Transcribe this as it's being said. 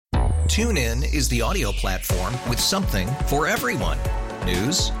TuneIn is the audio platform with something for everyone.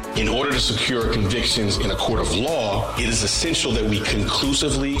 News. In order to secure convictions in a court of law, it is essential that we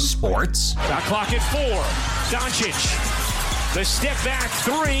conclusively. Sports. Shot clock at 4. Doncic. The step back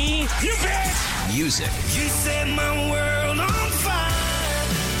 3. You bet. Music. You set my world on fire.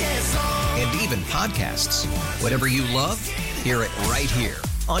 Yes, and even podcasts. Whatever you love, hear it right here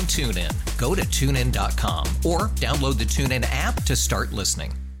on TuneIn. Go to TuneIn.com or download the TuneIn app to start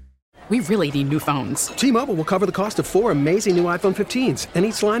listening. We really need new phones. T-Mobile will cover the cost of 4 amazing new iPhone 15s, and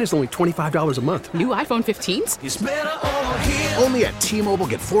each line is only $25 a month. New iPhone 15s? it's better over here. Only at T-Mobile,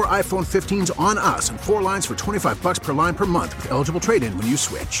 get 4 iPhone 15s on us and 4 lines for $25 per line per month with eligible trade-in when you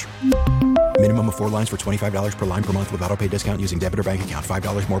switch. Minimum of 4 lines for $25 per line per month with autopay discount using debit or bank account.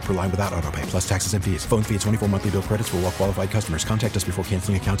 $5 more per line without autopay, plus taxes and fees. Phone fee at 24 monthly bill credits for well-qualified customers. Contact us before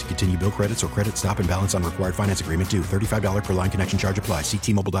canceling account to continue bill credits or credit stop and balance on required finance agreement due. $35 per line connection charge applies. See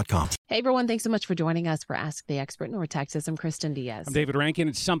T-Mobile.com. Hey, everyone. Thanks so much for joining us for Ask the Expert in North Texas. I'm Kristen Diaz. I'm David Rankin.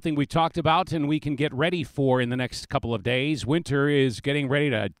 It's something we talked about and we can get ready for in the next couple of days. Winter is getting ready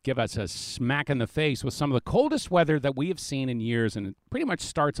to give us a smack in the face with some of the coldest weather that we have seen in years, and it pretty much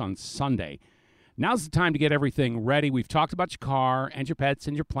starts on Sunday. Now's the time to get everything ready. We've talked about your car and your pets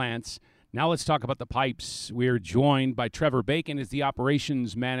and your plants. Now let's talk about the pipes. We're joined by Trevor Bacon, is the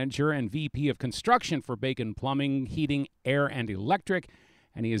operations manager and VP of construction for Bacon Plumbing, Heating, Air, and Electric.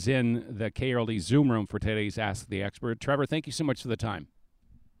 And he is in the KRLD Zoom room for today's Ask the Expert. Trevor, thank you so much for the time.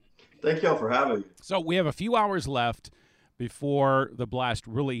 Thank y'all for having me. So we have a few hours left before the blast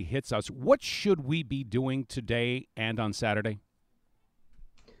really hits us. What should we be doing today and on Saturday?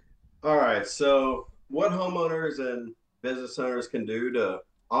 All right, so what homeowners and business owners can do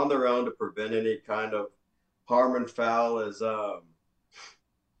on their own to prevent any kind of harm and foul is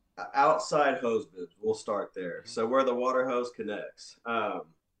outside hose bibs. We'll start there. So where the water hose connects.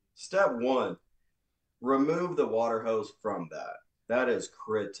 Step 1, remove the water hose from that. That is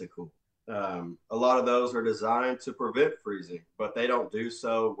critical. A lot of those are designed to prevent freezing, but they don't do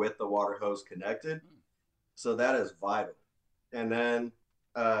so with the water hose connected. So that is vital. And then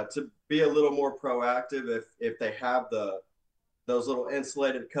to be a little more proactive, if they have those little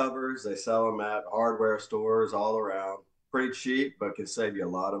insulated covers, they sell them at hardware stores all around. Pretty cheap, but can save you a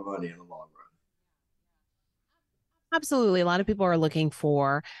lot of money in the long run. Absolutely. A lot of people are looking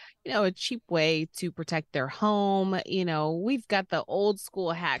for, a cheap way to protect their home. We've got the old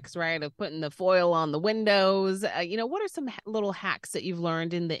school hacks, right, of putting the foil on the windows. What are some little hacks that you've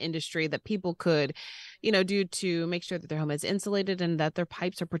learned in the industry that people could, do to make sure that their home is insulated and that their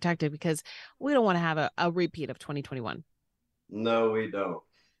pipes are protected? Because we don't want to have a repeat of 2021. No, we don't.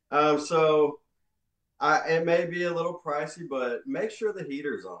 It may be a little pricey, but make sure the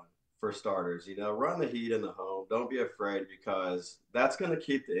heater's on for starters. Run the heat in the home. Don't be afraid, because that's going to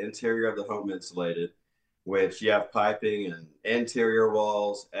keep the interior of the home insulated, which you have piping and interior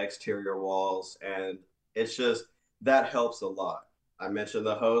walls, exterior walls, and it's just that helps a lot. I mentioned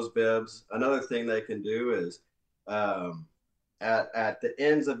the hose bibs. Another thing they can do is at the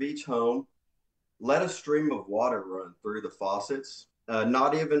ends of each home, let a stream of water run through the faucets.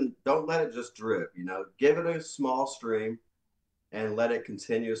 Don't let it just drip, give it a small stream and let it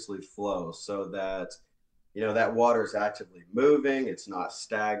continuously flow so that, that water is actively moving. It's not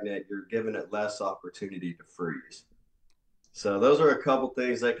stagnant. You're giving it less opportunity to freeze. So those are a couple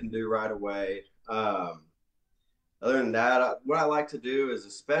things they can do right away. Other than that, what I like to do is,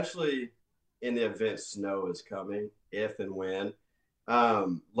 especially in the event snow is coming, if and when,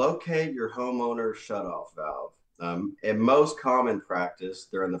 locate your homeowner's shutoff valve. In most common practice,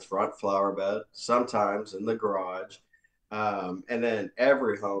 they're in the front flower bed, sometimes in the garage. And then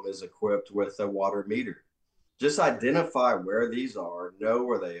every home is equipped with a water meter. Just identify where these are, know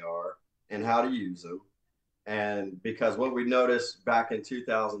where they are, and how to use them. And because what we noticed back in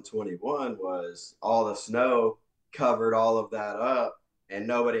 2021 was all the snow covered all of that up and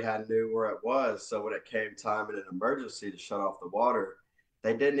nobody knew where it was. So when it came time in an emergency to shut off the water,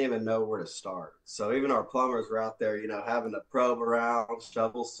 they didn't even know where to start. So even our plumbers were out there, having to probe around,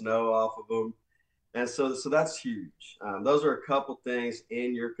 shovel snow off of them. And so that's huge. Those are a couple things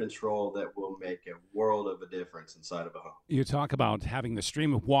in your control that will make a world of a difference inside of a home. You talk about having the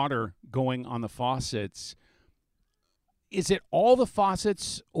stream of water going on the faucets. Is it all the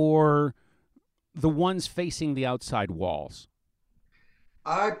faucets or the ones facing the outside walls?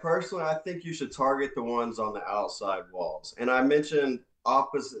 I think you should target the ones on the outside walls. And I mentioned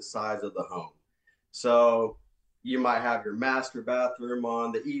opposite sides of the home. So you might have your master bathroom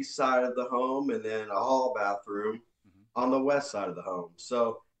on the east side of the home and then a hall bathroom on the west side of the home.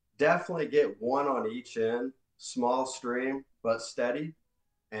 So definitely get one on each end, small stream, but steady.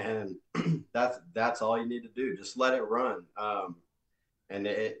 And that's all you need to do. Just let it run. And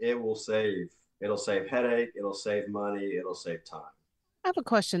it'll save headache. It'll save money. It'll save time. I have a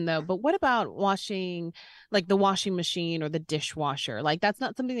question though, but what about washing, like the washing machine or the dishwasher? Like that's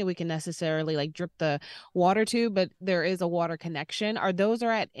not something that we can necessarily like drip the water to, but there is a water connection. Are those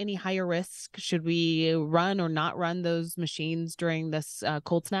at any higher risk? Should we run or not run those machines during this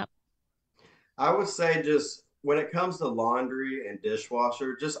cold snap? I would say just when it comes to laundry and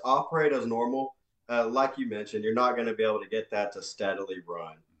dishwasher, just operate as normal. Like you mentioned, you're not going to be able to get that to steadily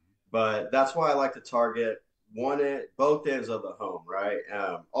run, but that's why I like to target both ends of the home, right?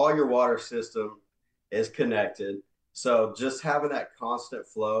 All your water system is connected. So just having that constant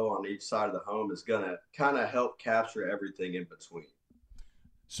flow on each side of the home is going to kind of help capture everything in between.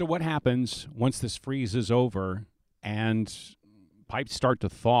 So what happens once this freezes over and pipes start to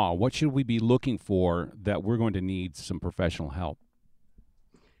thaw? What should we be looking for that we're going to need some professional help?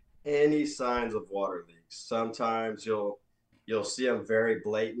 Any signs of water leaks. Sometimes you'll see them very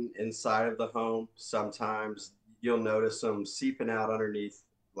blatant inside of the home. Sometimes you'll notice them seeping out underneath,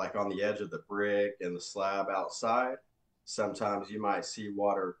 like on the edge of the brick and the slab outside. Sometimes you might see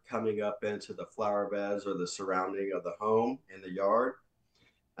water coming up into the flower beds or the surrounding of the home in the yard.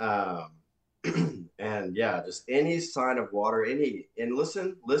 And yeah, just any sign of water, and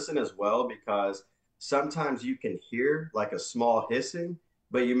listen as well, because sometimes you can hear like a small hissing,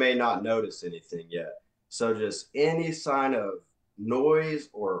 but you may not notice anything yet. So just any sign of noise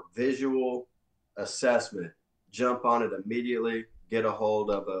or visual assessment, jump on it immediately, get a hold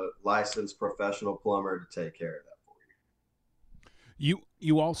of a licensed professional plumber to take care of that for you.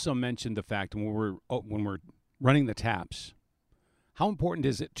 You also mentioned the fact when we're running the taps, how important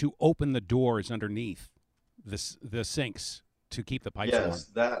is it to open the doors underneath the sinks to keep the pipes warm?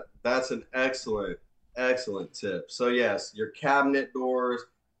 Yes, that's an excellent tip. So yes, your cabinet doors,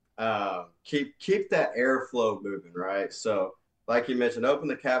 keep that airflow moving, right? So like you mentioned, open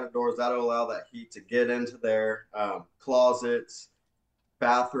the cabinet doors. That'll allow that heat to get into there. Closets,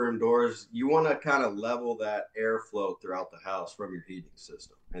 bathroom doors. You want to kind of level that airflow throughout the house from your heating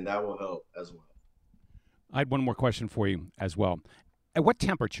system, and that will help as well. I had one more question for you as well. At what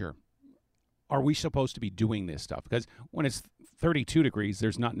temperature are we supposed to be doing this stuff? Because when it's 32 degrees,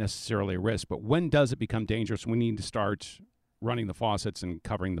 there's not necessarily a risk. But when does it become dangerous? We need to start running the faucets and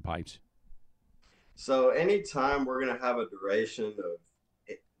covering the pipes. So anytime we're going to have a duration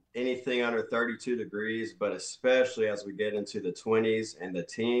of anything under 32 degrees, but especially as we get into the 20s and the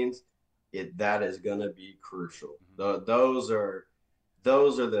teens, that is going to be crucial. Those are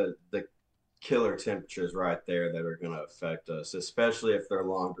the killer temperatures right there that are going to affect us, especially if they're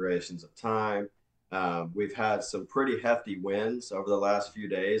long durations of time. We've had some pretty hefty winds over the last few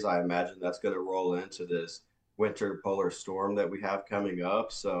days. I imagine that's going to roll into this winter polar storm that we have coming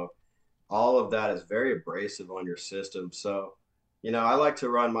up. So all of that is very abrasive on your system. So, I like to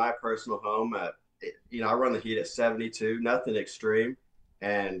run my personal home at, I run the heat at 72, nothing extreme,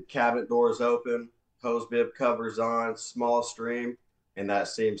 and cabinet doors open, hose bib covers on, small stream, and that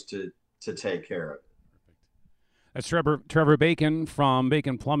seems to take care of it. That's Trevor Bacon from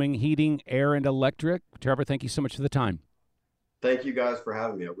Bacon Plumbing, Heating, Air, and Electric. Trevor, thank you so much for the time. Thank you guys for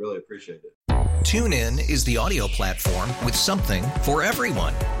having me. I really appreciate it. TuneIn is the audio platform with something for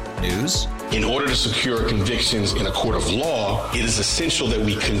everyone. News. In order to secure convictions in a court of law, it is essential that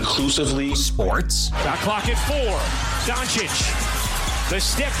we conclusively. Sports. Shot clock at 4. Doncic. The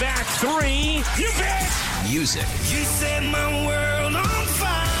step back 3. You bet. Music. You set my world on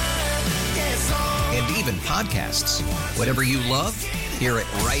fire. Yes, and even podcasts. Whatever you love, hear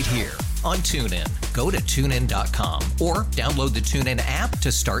it right here on TuneIn. Go to TuneIn.com or download the TuneIn app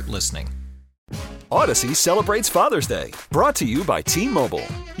to start listening. Odyssey celebrates Father's Day, brought to you by T-Mobile.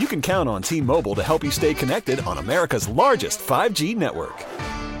 You can count on T-Mobile to help you stay connected on America's largest 5G network.